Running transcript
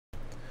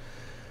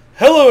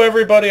Hello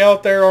everybody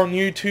out there on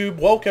YouTube.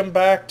 Welcome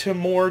back to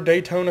more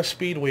Daytona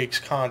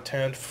Speedweeks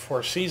content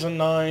for Season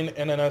 9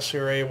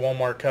 NNSCRA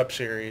Walmart Cup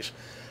Series.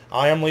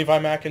 I am Levi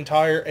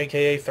McIntyre,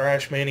 aka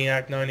Thrash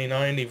Maniac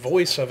 99, the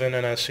voice of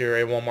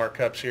NNSCRA Walmart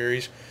Cup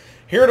Series,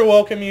 here to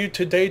welcome you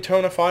to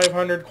Daytona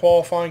 500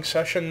 qualifying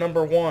session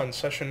number 1.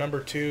 Session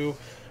number 2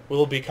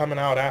 will be coming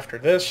out after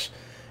this.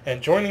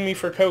 And joining me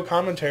for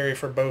co-commentary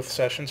for both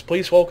sessions,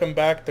 please welcome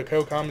back the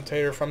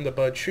co-commentator from the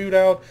Bud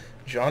Shootout,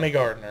 Johnny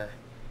Gardner.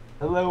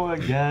 Hello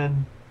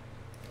again.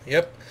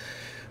 Yep.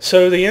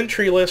 So the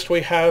entry list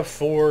we have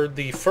for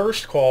the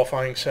first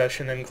qualifying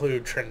session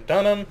include Trent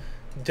Dunham,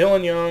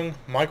 Dylan Young,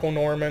 Michael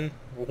Norman,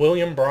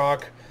 William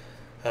Brock,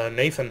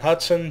 Nathan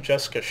Hudson,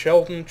 Jessica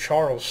Shelton,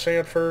 Charles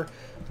Sanford,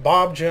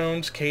 Bob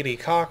Jones, Katie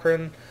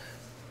Cochran,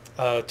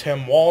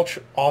 Tim Walsh,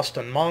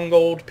 Austin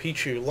Mongold,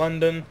 Pichu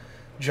London,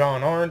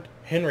 John Arndt,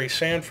 Henry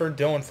Sanford,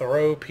 Dylan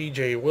Thoreau,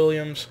 P.J.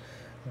 Williams,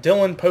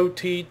 Dylan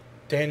Poteet,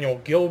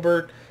 Daniel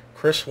Gilbert,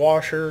 Chris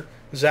Washer,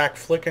 Zach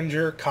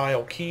Flickinger,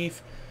 Kyle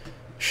Keith,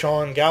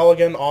 Sean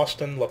Galligan,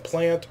 Austin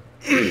LaPlante,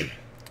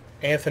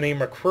 Anthony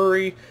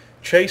McCrory,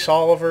 Chase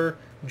Oliver,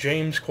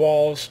 James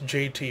Qualls,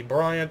 J.T.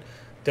 Bryant,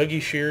 Dougie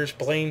Shears,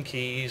 Blaine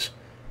Keys,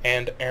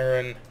 and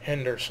Aaron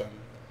Henderson.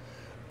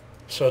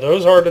 So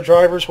those are the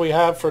drivers we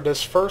have for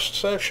this first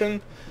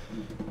session.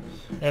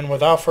 And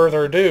without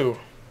further ado,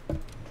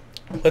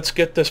 let's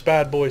get this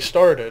bad boy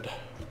started.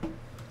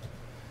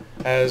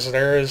 As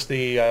there is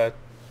the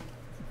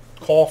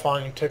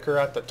qualifying ticker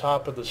at the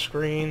top of the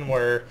screen,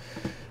 where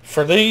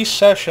for these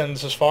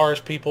sessions, as far as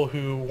people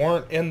who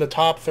weren't in the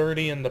top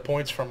 30 in the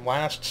points from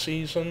last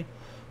season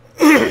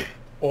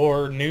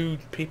or new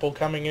people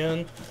coming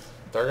in,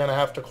 they're going to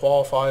have to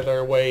qualify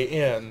their way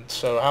in.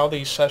 So how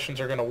these sessions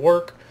are going to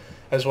work,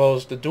 as well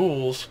as the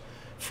duels,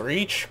 for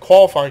each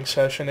qualifying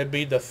session, it'd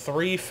be the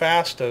 3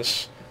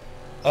 fastest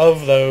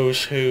of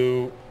those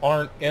who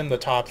aren't in the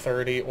top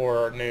 30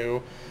 or are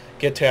new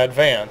get to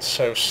advance.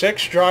 So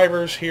 6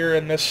 drivers here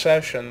in this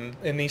session,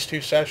 in these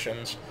 2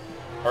 sessions,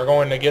 are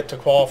going to get to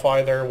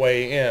qualify their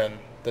way in.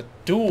 The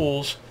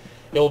duels,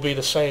 it'll be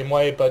the same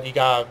way, but you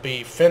gotta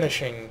be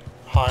finishing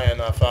high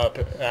enough up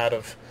out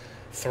of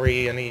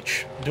 3 in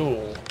each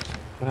duel.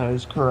 That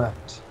is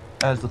correct.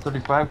 As the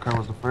 35 car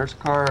was the first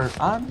car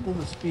onto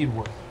the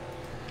speedway.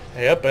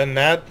 Yep, and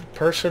that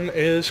person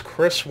is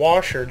Chris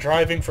Washer,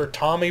 driving for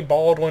Tommy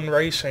Baldwin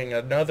Racing,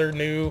 another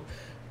new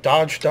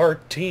Dodge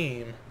Dart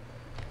team.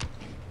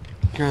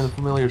 Carrying the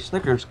familiar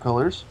Snickers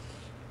colors.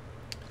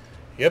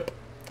 Yep.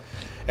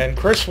 And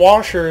Chris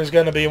Washer is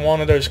going to be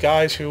one of those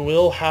guys who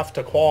will have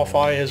to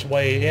qualify his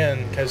way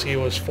in, because he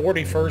was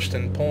 41st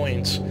in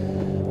points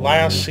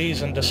last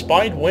season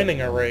despite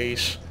winning a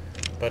race,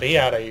 but he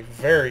had a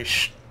very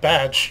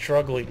bad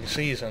struggling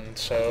season.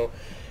 So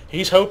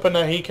he's hoping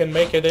that he can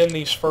make it in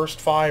these first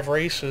 5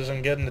 races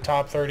and get in the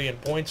top 30 in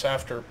points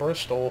after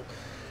Bristol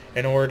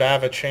in order to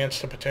have a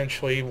chance to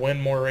potentially win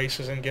more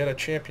races and get a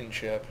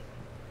championship.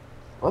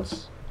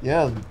 This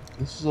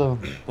is a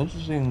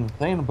interesting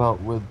thing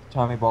with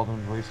Tommy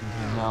Baldwin's racing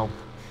team. Now,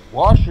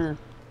 Washer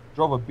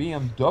drove a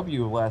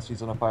BMW last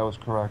season, if I was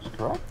correct?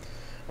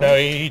 No,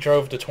 he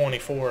drove the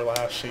 24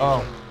 last season.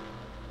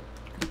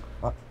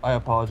 Oh, I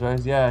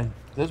apologize. Yeah,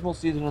 dismal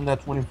season in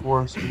that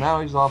 24. So now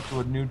he's off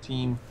to a new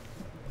team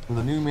with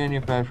a new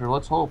manufacturer.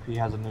 Let's hope he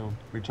has a new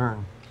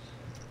return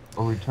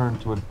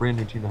to a brand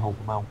new team to help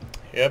him out.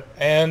 Yep,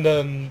 and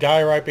a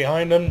guy right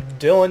behind him,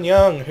 Dylan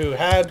Young, who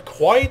had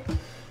quite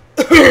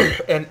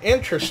an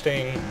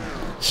interesting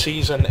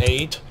season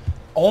 8.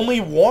 Only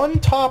 1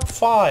 top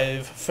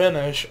 5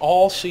 finish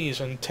all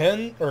season,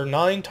 10 or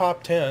 9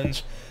 top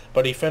 10s,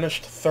 but he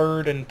finished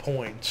 3rd in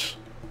points.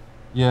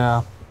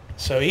 Yeah.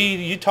 So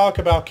you talk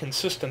about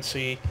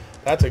consistency,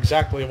 that's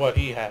exactly what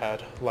he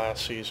had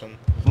last season.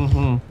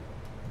 Mm-hmm.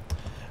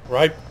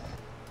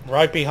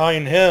 Right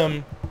behind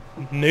him,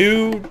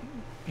 new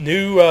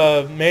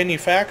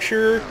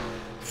manufacturer,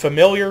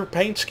 familiar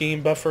paint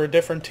scheme, but for a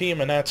different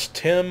team, and that's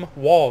Tim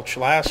Walsh.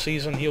 Last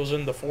season he was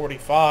in the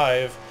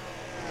 45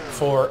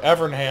 for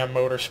Evernham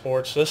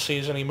Motorsports. This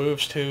season he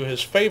moves to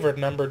his favorite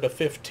number, to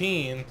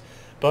 15,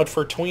 but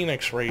for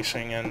Tweenix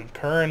Racing, and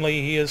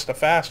currently he is the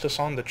fastest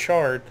on the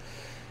chart,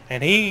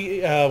 and he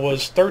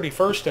was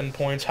 31st in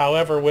points.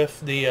 However, with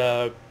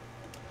the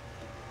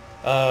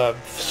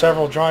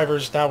several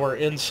drivers that were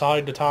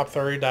inside the top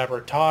 30 that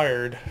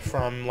retired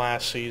from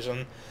last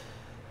season,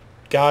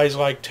 guys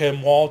like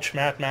Tim Walsh,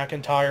 Matt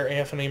McIntyre,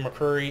 Anthony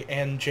McCrory,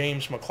 and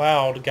James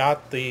McLeod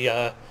got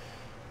the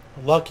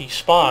lucky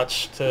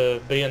spots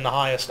to be in the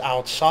highest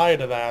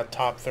outside of that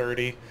top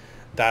 30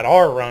 that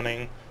are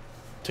running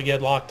to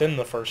get locked in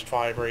the first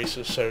 5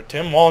 races. So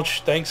Tim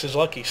Walsh thanks his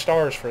lucky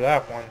stars for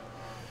that one.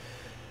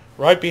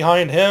 Right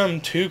behind him,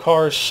 2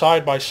 cars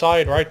side by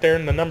side, right there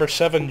in the number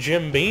 7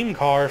 Jim Beam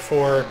car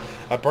for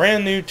a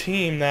brand new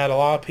team that a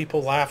lot of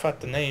people laugh at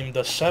the name,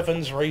 the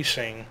Sevens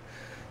Racing.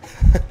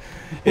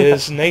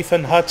 Is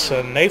Nathan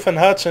Hudson. Nathan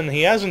Hudson,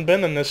 he hasn't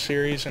been in this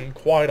series in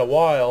quite a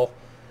while.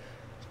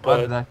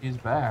 But that he's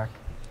back.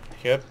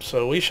 Yep,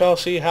 so we shall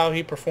see how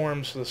he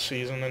performs this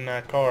season in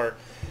that car.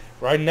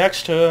 Right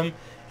next to him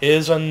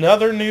is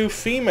another new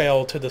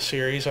female to the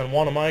series, and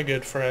one of my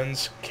good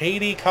friends,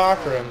 Katie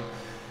Cochran,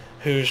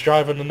 who's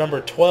driving the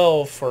number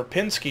 12 for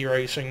Penske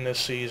Racing this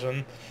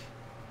season.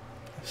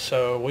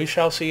 So we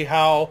shall see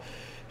how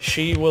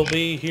she will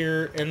be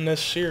here in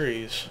this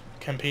series,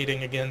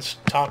 competing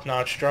against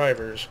top-notch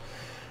drivers.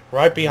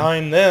 Right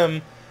behind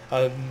them,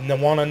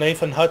 one of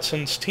Nathan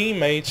Hudson's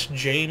teammates,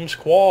 James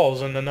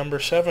Qualls, in the number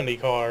 70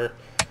 car.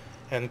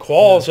 And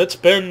Qualls, it's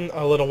been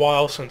a little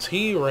while since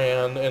he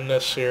ran in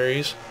this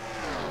series,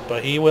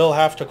 but he will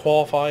have to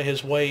qualify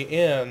his way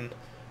in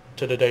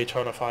to the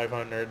Daytona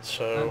 500.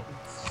 So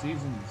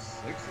Season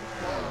 6?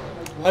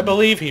 I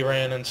believe he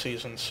ran in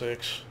Season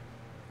 6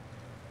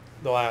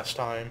 the last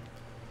time.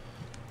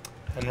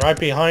 And right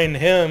behind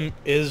him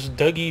is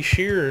Dougie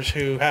Shears,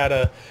 who had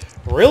a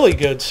really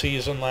good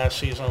season last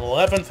season.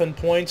 11th in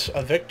points,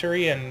 a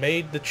victory, and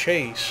made the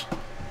chase.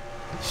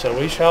 So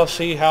we shall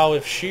see how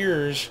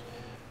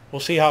we'll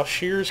see how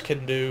Shears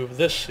can do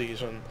this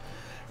season.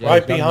 Yeah,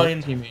 right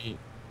behind teammate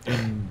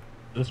in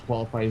this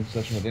qualifying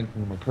session with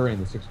Anthony McCurry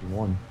in the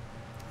 61.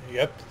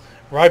 Yep.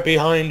 Right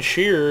behind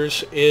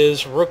Shears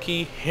is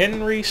rookie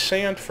Henry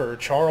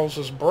Sanford,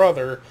 Charles's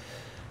brother,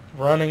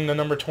 running the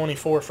number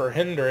 24 for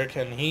Hendrick,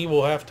 and he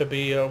will have to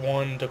be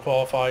one to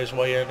qualify his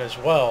way in as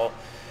well.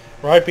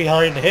 Right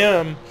behind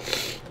him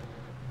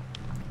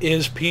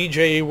is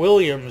P.J.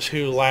 Williams,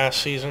 who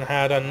last season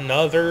had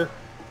another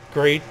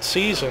great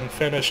season.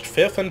 Finished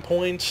 5th in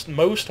points,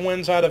 most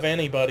wins out of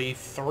anybody,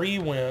 3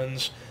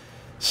 wins,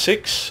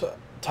 6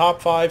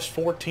 top 5s,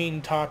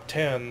 14 top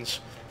 10s.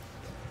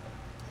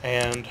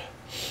 And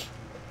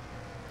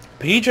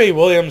P.J.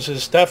 Williams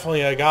is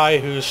definitely a guy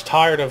who's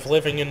tired of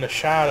living in the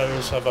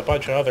shadows of a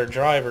bunch of other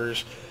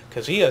drivers,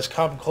 because he has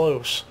come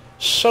close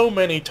so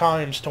many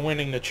times to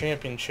winning the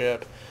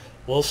championship.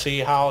 We'll see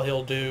how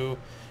he'll do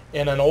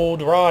in an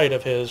old ride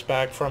of his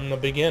back from the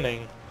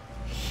beginning.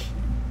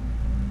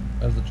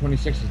 As the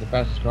 26 is the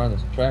fastest car on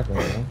this track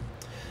right now.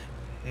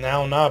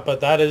 Now not, but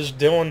that is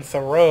Dylan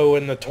Thoreau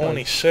in the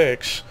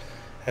 26.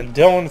 And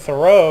Dylan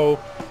Thoreau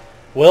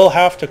will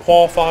have to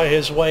qualify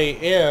his way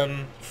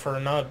in for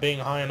not being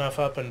high enough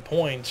up in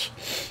points.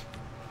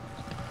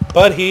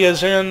 But he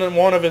is in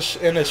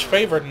his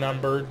favorite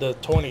number, the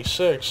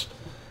 26.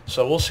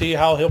 So we'll see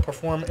how he'll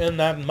perform in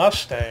that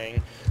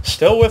Mustang.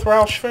 Still with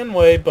Roush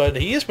Fenway, but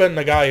he's been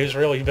the guy who's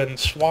really been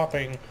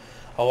swapping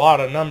a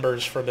lot of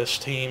numbers for this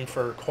team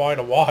for quite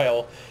a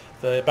while.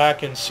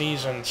 Back in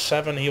Season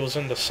 7, he was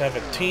in the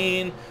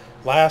 17.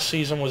 Last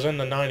season was in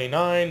the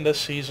 99. This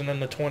season in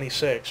the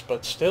 26.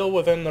 But still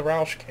within the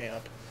Roush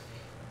camp.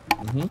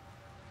 Mm-hmm.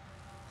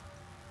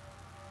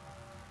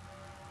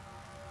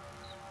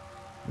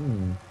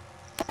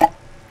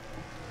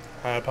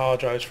 I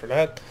apologize for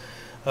that.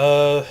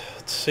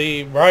 Let's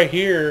see. Right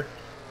here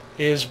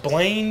is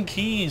Blaine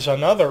Keys,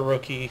 another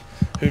rookie,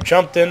 who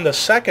jumped into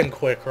second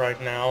quick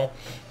right now.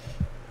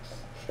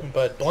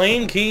 But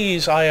Blaine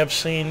Keys I have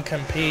seen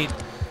compete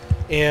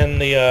in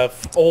the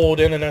old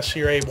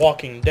NNSCRA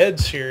Walking Dead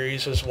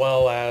series, as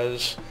well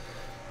as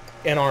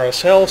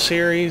NRSL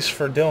series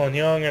for Dylan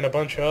Young, and a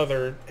bunch of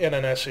other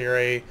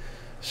NNSCRA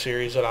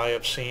series that I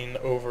have seen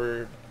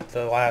over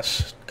the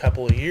last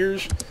couple of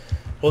years.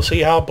 We'll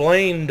see how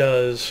Blaine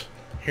does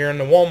here in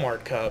the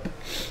Walmart Cup.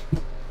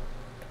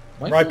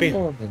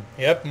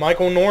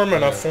 Michael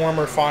Norman, a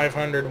former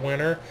 500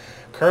 winner,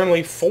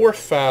 currently 4th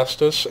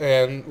fastest,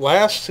 and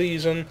last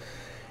season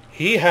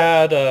he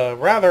had a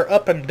rather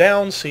up and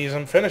down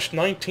season, finished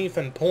 19th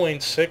in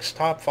points, 6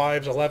 top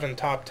 5s, 11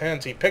 top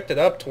 10s. He picked it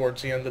up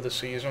towards the end of the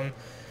season,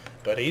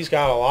 but he's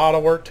got a lot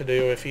of work to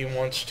do if he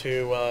wants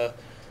to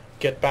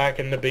get back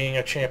into being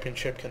a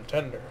championship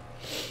contender.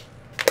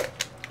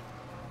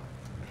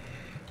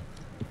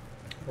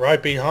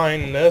 Right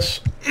behind this,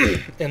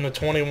 in the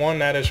 21,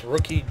 that is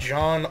rookie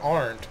John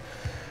Arndt,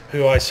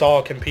 who I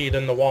saw compete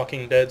in the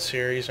Walking Dead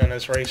series and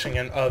is racing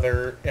in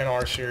other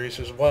NR series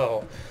as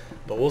well.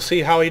 But we'll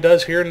see how he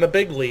does here in the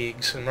big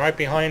leagues. And right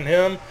behind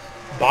him,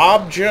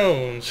 Bob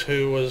Jones,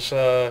 who was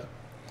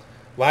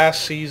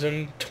last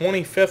season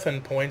 25th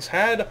in points,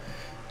 had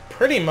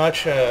pretty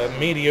much a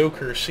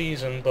mediocre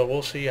season, but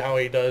we'll see how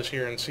he does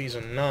here in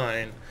Season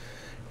 9.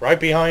 Right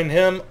behind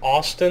him,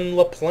 Austin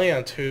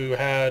LaPlante, who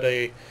had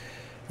a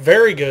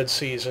very good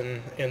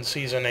season in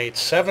Season 8.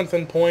 7th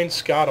in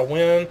points, got a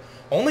win.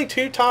 Only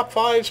 2 top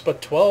 5s,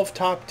 but 12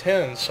 top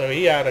 10s. So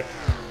he had a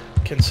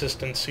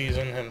consistent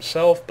season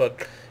himself,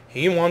 but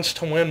he wants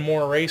to win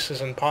more races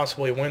and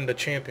possibly win the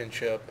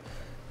championship.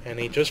 And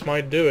he just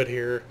might do it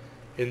here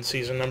in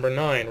season number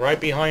 9. Right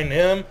behind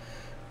him,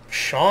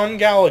 Sean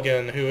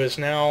Galligan, who is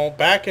now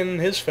back in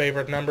his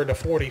favorite number to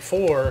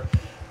 44,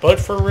 but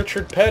for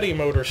Richard Petty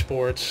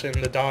Motorsports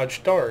in the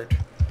Dodge Dart.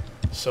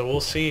 So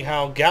we'll see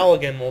how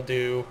Galligan will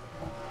do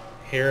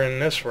here in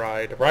this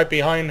ride. Right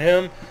behind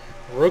him,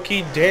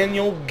 rookie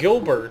Daniel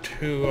Gilbert,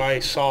 who I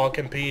saw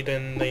compete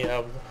in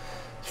the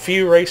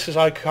few races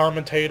I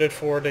commentated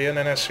for the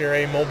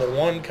NNSCRA Mobile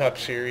One Cup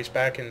Series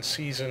back in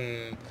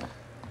Season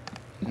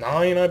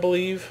 9, I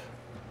believe.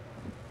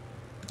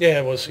 Yeah,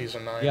 it was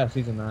season 9. Yeah,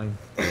 season 9.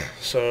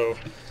 So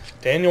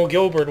Daniel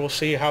Gilbert, will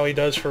see how he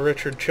does for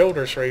Richard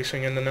Childress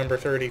Racing in the number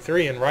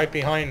 33, and right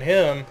behind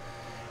him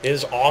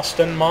is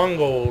Austin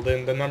Mongold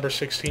in the number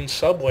 16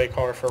 Subway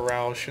car for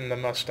Roush in the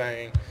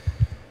Mustang.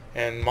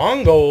 And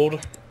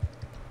Mongold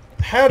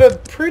had a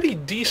pretty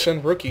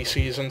decent rookie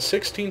season,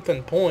 16th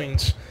in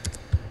points,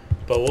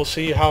 but we'll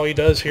see how he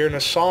does here in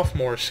his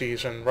sophomore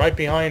season. Right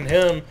behind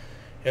him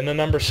in the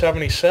number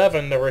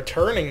 77, the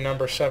returning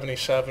number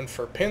 77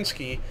 for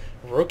Penske,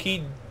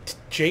 rookie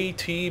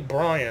J.T.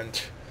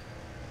 Bryant.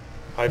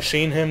 I've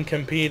seen him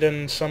compete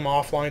in some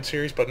offline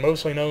series, but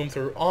mostly known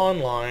through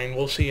online.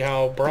 We'll see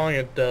how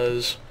Bryant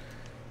does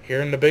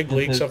here in the big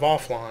leagues of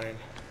offline.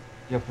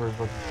 Yep, for his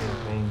rookie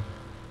campaign.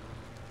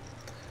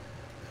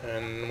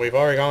 And we've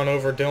already gone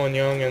over Dylan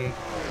Young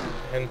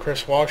and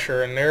Chris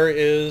Washer, and there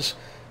is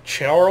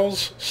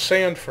Charles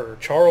Sanford.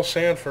 Charles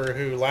Sanford,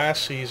 who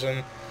last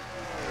season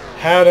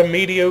had a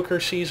mediocre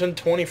season,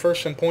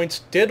 21st in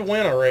points, did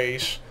win a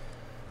race,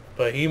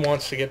 but he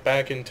wants to get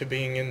back into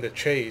being in the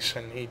chase,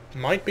 and he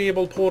might be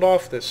able to pull it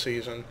off this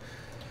season.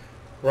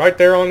 Right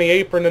there on the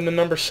apron in the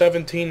number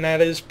 17, that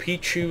is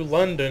Pichu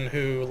London,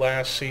 who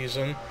last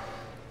season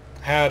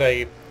had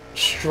a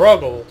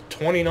struggle,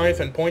 29th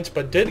in points,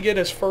 but did get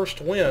his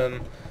first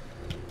win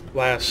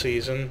last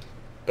season.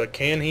 But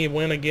can he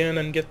win again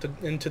and get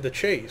into the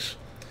chase?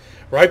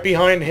 Right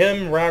behind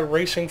him,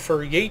 racing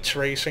for Yates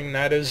Racing,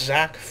 that is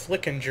Zach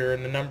Flickinger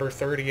in the number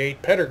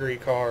 38 pedigree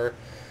car.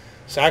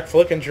 Zach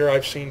Flickinger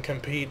I've seen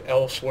compete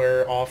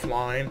elsewhere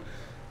offline.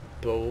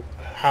 But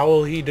how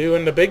will he do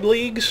in the big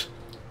leagues?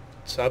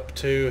 It's up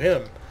to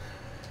him.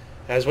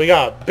 As we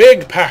got a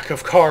big pack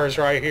of cars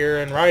right here,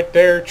 and right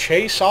there,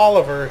 Chase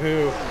Oliver,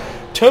 who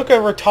took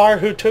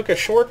a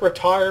short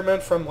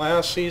retirement from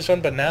last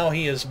season, but now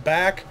he is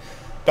back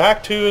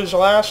to his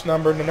last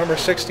number, the number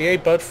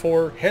 68, but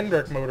for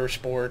Hendrick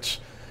Motorsports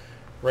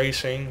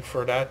Racing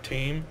for that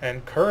team,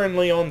 and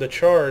currently on the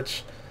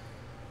charts,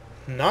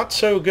 not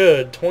so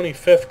good,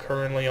 25th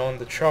currently on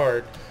the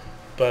chart,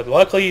 but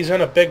luckily he's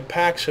in a big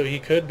pack, so he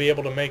could be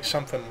able to make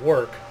something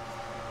work.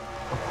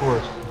 Of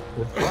course,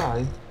 good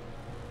try.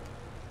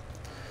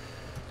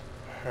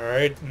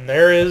 Alright, and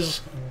there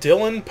is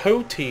Dylan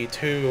Poteet,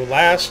 who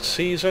last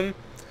season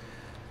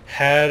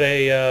had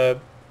a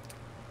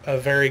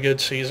very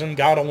good season.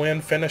 Got a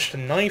win, finished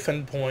 9th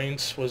in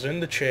points, was in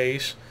the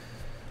chase.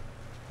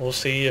 We'll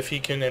see if he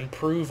can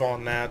improve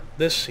on that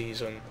this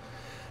season.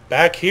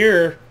 Back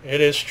here, it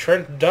is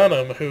Trent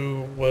Dunham,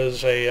 who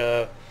was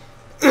a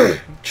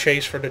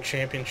chase for the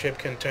championship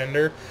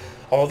contender.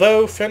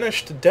 Although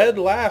finished dead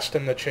last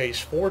in the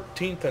chase,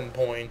 14th in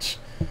points.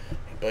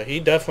 But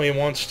he definitely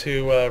wants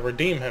to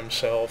redeem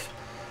himself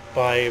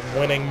by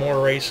winning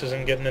more races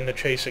and getting in the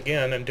chase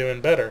again and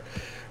doing better.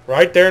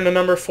 Right there in the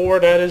number 4,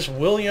 that is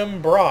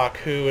William Brock,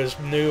 who is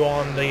new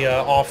on the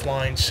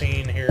offline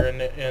scene here in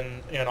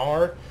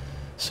NR.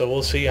 So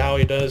we'll see how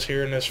he does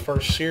here in this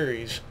first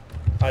series,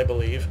 I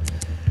believe.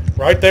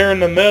 Right there in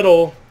the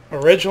middle,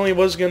 originally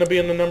was going to be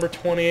in the number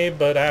 28,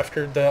 but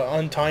after the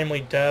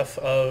untimely death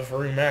of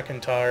Rue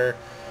McIntyre,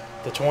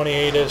 the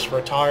 28 is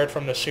retired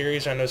from the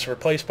series and is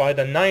replaced by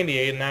the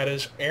 98, and that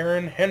is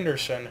Aaron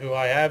Henderson, who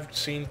I have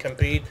seen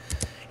compete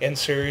in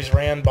series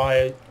ran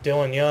by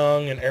Dylan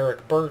Young and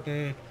Eric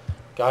Burton,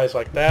 guys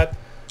like that.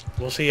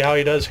 We'll see how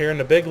he does here in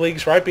the big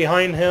leagues. Right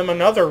behind him,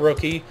 another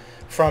rookie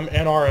from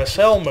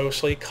NRSL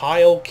mostly,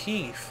 Kyle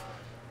Keefe,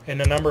 in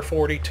the number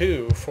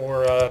 42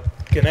 for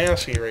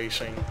Ganassi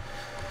Racing.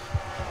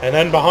 And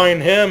then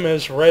behind him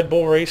is Red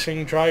Bull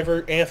Racing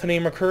driver Anthony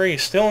McCurry,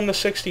 still in the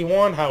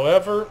 61,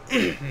 however,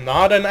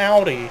 not an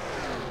Audi.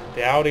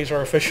 The Audis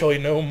are officially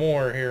no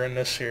more here in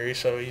this series,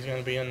 so he's going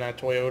to be in that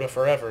Toyota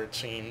forever, it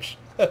seems.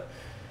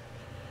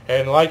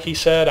 And like he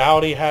said,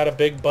 Audi had a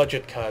big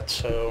budget cut,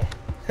 so...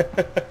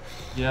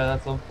 Yeah,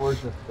 that's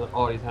unfortunate that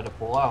Audis had to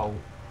pull out.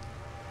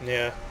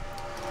 Yeah.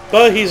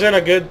 But he's in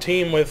a good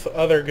team with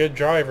other good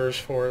drivers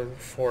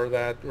for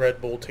that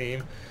Red Bull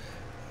team.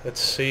 Let's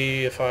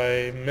see if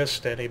I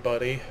missed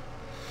anybody.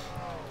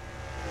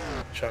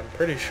 Which I'm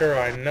pretty sure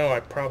I know I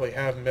probably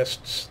have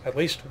missed at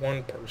least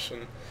one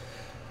person.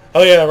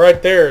 Oh yeah,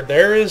 right there.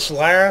 There is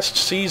last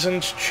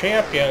season's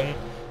champion,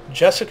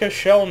 Jessica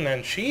Sheldon,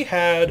 and she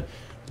had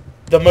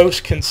the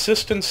most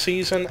consistent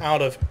season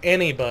out of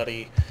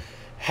anybody.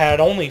 Had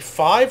only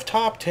 5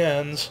 top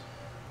 10s,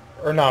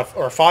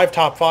 or 5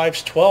 top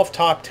 5s, 12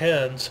 top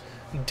 10s.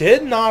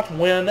 Did not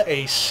win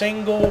a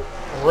single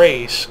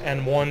race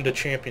and won the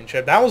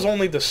championship. That was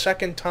only the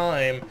second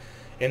time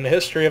in the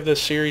history of this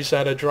series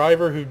that a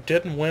driver who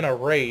didn't win a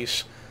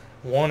race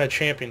won a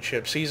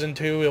championship. Season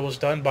 2, it was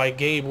done by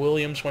Gabe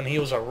Williams when he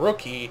was a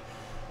rookie,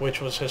 which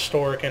was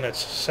historic in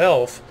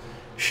itself.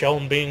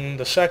 Sheldon being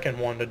the second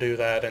one to do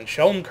that. And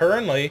Sheldon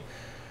currently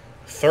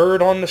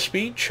 3rd on the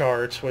speed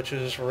charts, which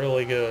is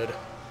really good.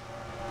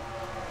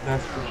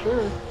 That's for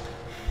sure.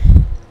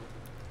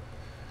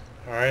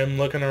 I'm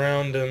looking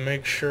around to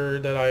make sure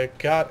that I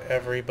got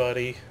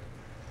everybody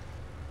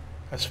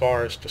as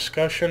far as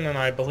discussion, and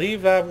I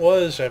believe that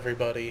was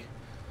everybody.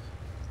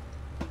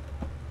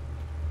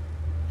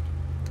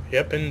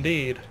 Yep,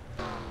 indeed.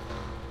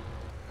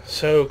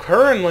 So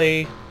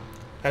currently,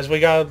 as we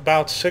got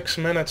about 6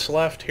 minutes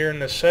left here in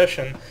this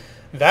session,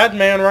 that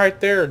man right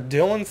there,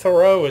 Dylan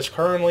Thoreau, is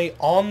currently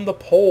on the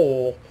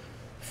pole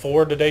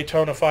for the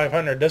Daytona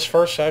 500. This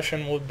first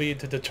session would be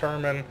to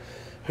determine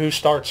who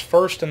starts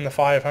first in the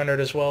 500,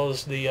 as well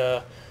as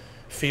the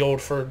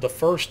field for the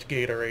first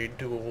Gatorade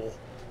Duel.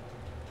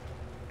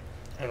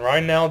 And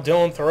right now,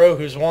 Dylan Thoreau,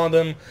 who's one of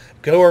them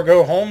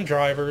go-or-go-home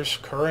drivers,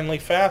 currently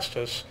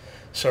fastest.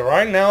 So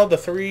right now, the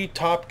three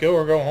top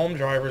go-or-go-home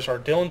drivers are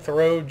Dylan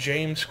Thoreau,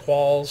 James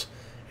Qualls,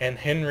 and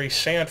Henry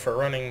Sanford,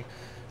 running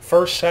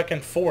first,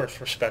 second,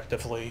 fourth,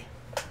 respectively.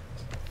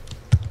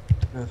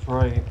 That's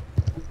right.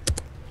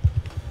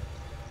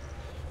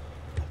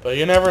 But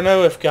you never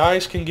know, if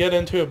guys can get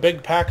into a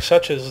big pack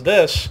such as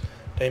this,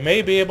 they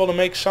may be able to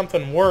make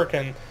something work.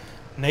 And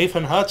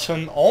Nathan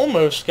Hudson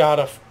almost got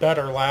a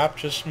better lap,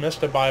 just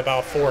missed it by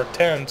about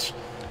 4/10.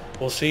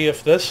 We'll see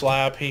if this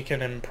lap he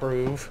can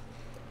improve.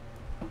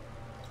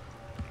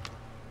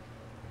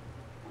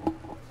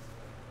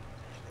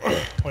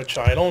 Which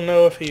I don't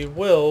know if he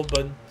will,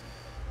 but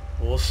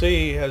we'll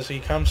see as he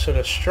comes to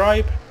the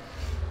stripe.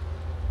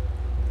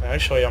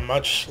 Actually, a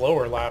much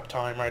slower lap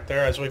time right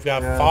there, as we've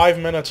got 5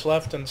 minutes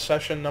left in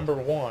session number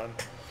 1.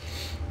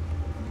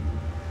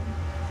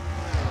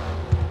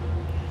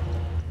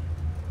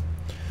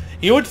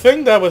 You would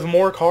think that with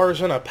more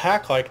cars in a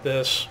pack like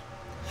this,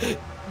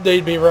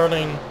 they'd be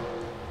running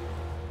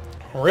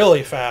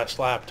really fast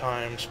lap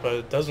times, but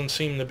it doesn't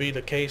seem to be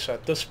the case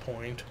at this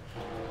point.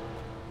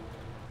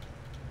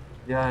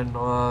 Yeah, and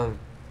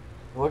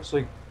it looks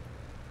like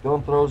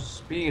Dylan Thoreau's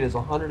speed is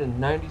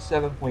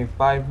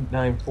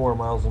 197.594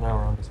 miles an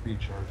hour on the speed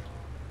chart.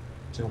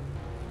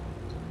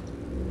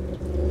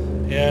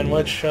 Yeah, in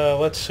which,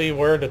 let's see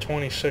where the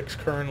 26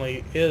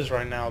 currently is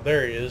right now.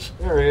 There he is.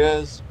 There he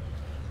is.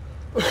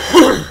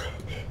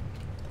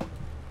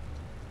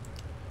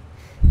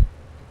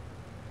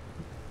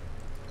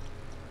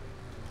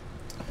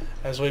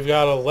 As we've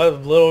got a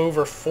little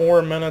over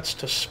 4 minutes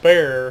to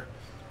spare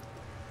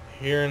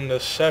here in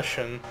this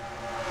session.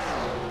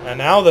 And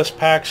now this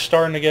pack's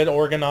starting to get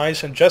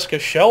organized, and Jessica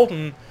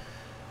Sheldon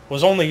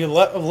was only a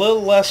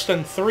little less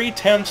than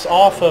 3/10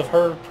 off of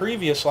her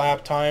previous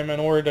lap time in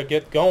order to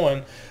get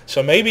going.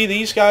 So maybe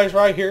these guys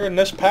right here in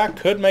this pack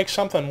could make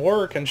something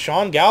work, and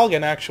Sean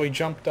Galligan actually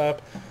jumped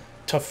up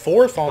to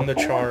 4th on the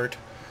chart.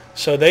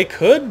 So they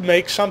could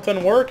make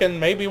something work, and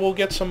maybe we'll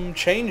get some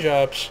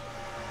change-ups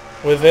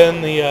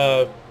within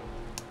the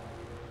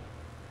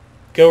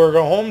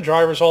go-or-go-home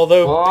drivers,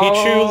 although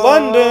Pichu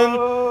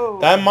London,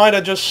 that might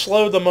have just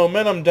slowed the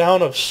momentum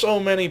down of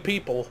so many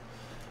people.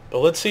 But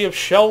let's see if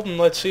Sheldon,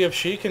 let's see if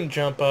she can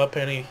jump up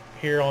any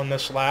here on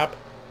this lap.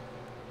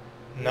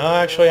 No,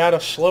 actually had a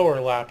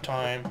slower lap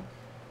time.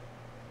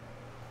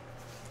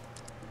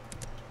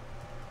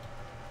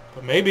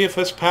 But maybe if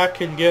this pack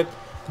can get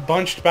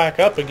bunched back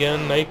up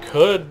again, they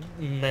could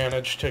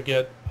manage to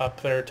get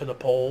up there to the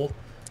pole,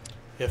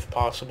 if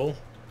possible.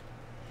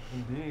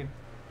 Indeed.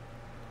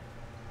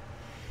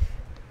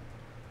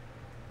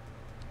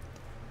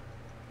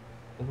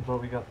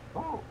 But we got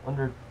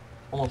under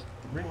almost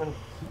 3 minutes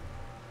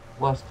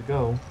less to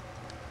go.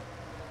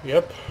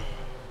 Yep.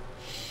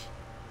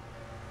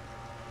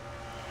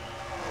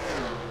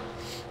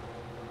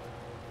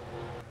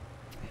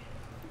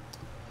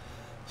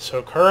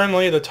 So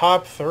currently the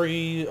top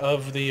 3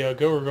 of the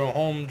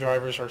go-or-go-home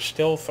drivers are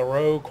still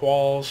Thoreau,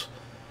 Qualls,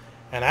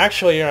 and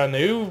actually a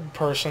new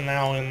person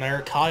now in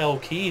there, Kyle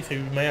Keith,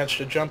 who managed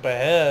to jump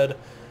ahead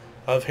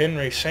of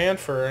Henry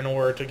Sanford in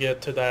order to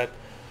get to that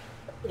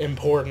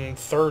important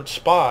 3rd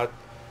spot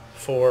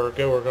for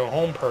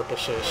go-or-go-home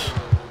purposes.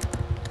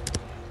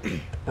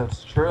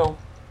 That's true.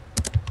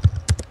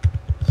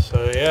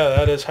 So yeah,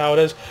 that is how it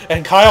is.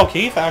 And Kyle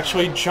Keith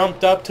actually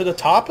jumped up to the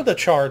top of the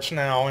charts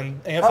now, and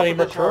Anthony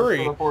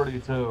McCurry.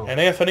 And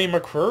Anthony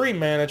McCurry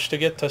managed to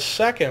get to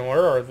 2nd.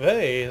 Where are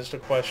they, is the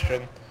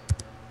question.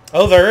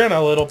 Oh, they're in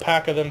a little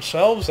pack of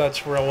themselves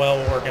that's real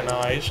well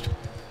organized.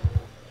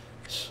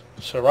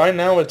 So right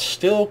now it's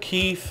still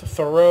Keith,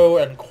 Thoreau,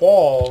 and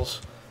Qualls,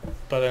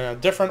 but in a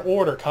different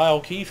order, Kyle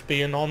Keith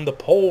being on the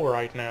pole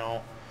right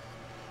now.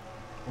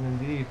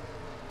 Indeed.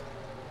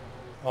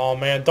 Oh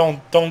man,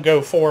 don't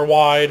go 4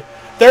 wide.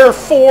 They're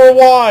 4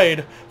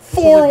 wide.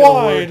 4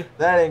 wide.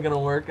 That ain't gonna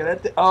work.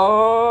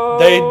 Oh!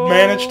 They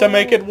managed to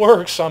make it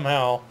work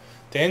somehow.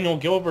 Daniel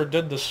Gilbert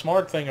did the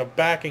smart thing of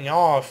backing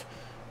off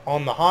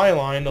on the high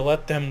line to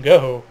let them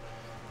go.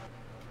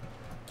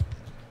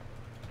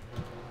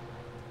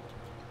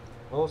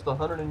 Almost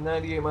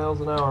 198 miles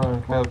an hour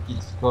on Kyle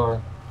Keith's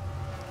car.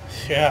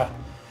 Yeah.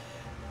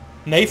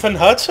 Nathan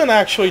Hudson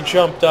actually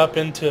jumped up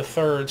into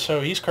 3rd,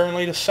 so he's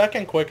currently the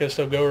 2nd quickest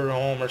of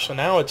go-or-go-homer. So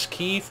now it's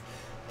Keith,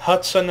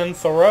 Hudson, and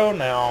Thoreau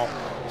now.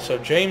 So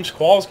James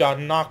Qualls got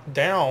knocked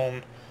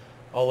down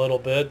a little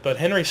bit, but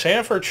Henry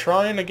Sanford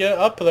trying to get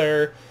up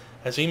there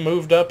as he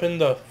moved up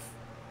into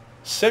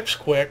 6th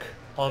quick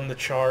on the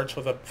charts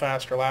with a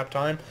faster lap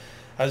time.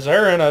 As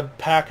they're in a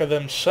pack of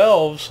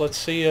themselves, let's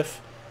see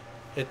if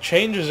it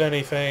changes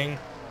anything.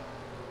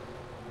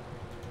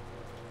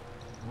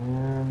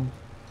 And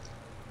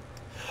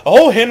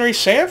Oh, Henry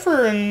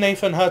Sanford and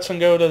Nathan Hudson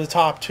go to the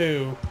top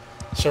 2.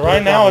 So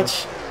right now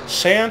it's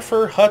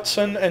Sanford,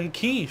 Hudson, and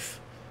Keith.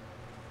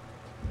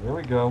 there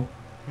we go.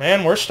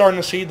 Man, we're starting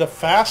to see the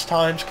fast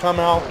times come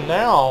out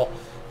now,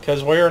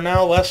 because we are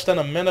now less than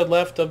a minute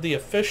left of the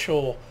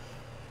official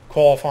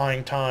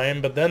qualifying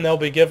time, but then they'll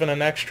be given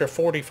an extra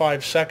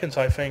 45 seconds,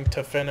 I think,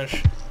 to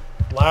finish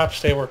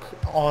laps they were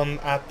on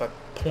at the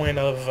point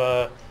of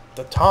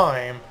the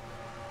time.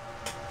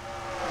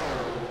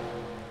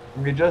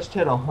 We just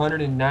hit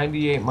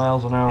 198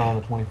 miles an hour on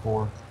the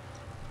 24.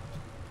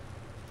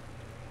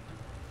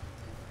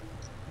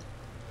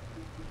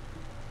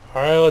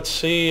 All right, let's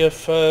see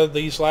if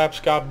these laps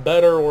got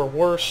better or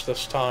worse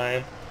this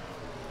time.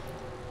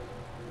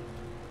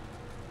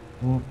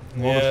 Yeah,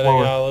 they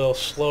got a little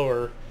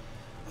slower.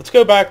 Let's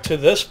go back to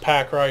this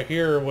pack right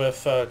here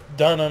with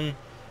Dunham,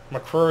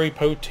 McCrory,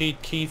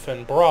 Poteet, Keith,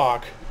 and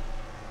Brock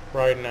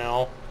right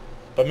now.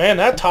 But man,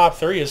 that top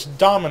 3 is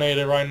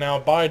dominated right now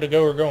by the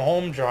go or go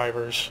home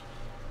drivers.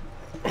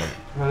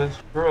 That is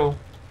true.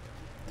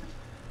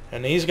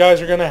 And these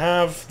guys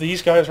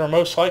are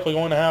most likely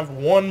going to have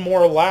one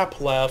more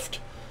lap left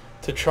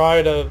to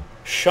try to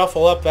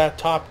shuffle up that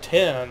top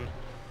 10.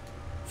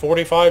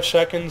 45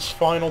 seconds,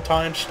 final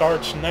time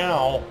starts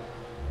now.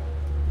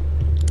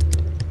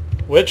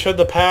 Which of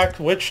the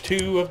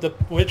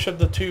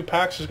two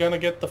packs is going to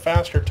get the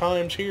faster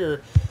times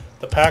here?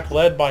 The pack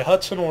led by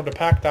Hudson or the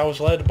pack that was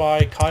led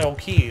by Kyle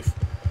Keith?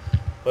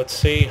 Let's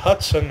see,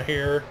 Hudson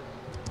here,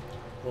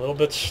 a little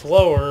bit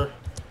slower.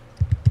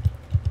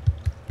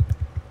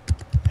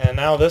 And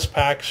now this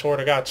pack sort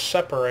of got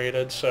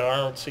separated, so I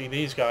don't see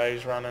these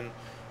guys running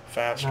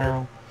faster.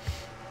 No.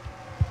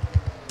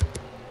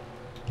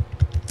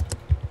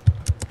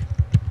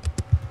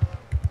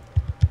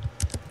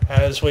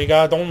 As we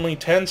got only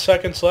 10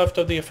 seconds left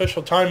of the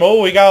official time.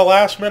 Oh, we got a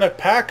last minute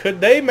pack.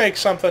 Could they make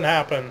something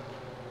happen?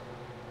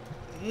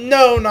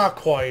 No, not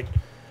quite.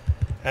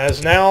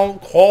 As now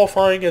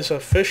qualifying is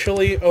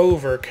officially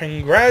over.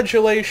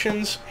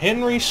 Congratulations,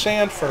 Henry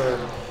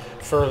Sanford,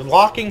 for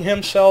locking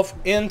himself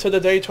into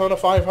the Daytona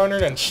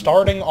 500 and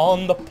starting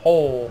on the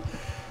pole.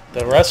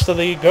 The rest of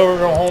the go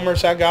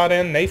homers that got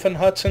in, Nathan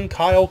Hudson,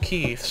 Kyle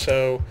Keith.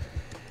 So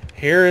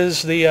here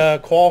is the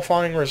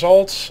qualifying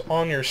results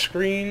on your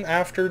screen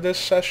after this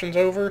session's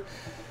over.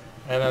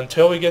 And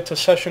until we get to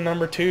session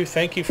number 2,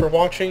 thank you for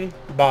watching.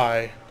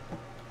 Bye.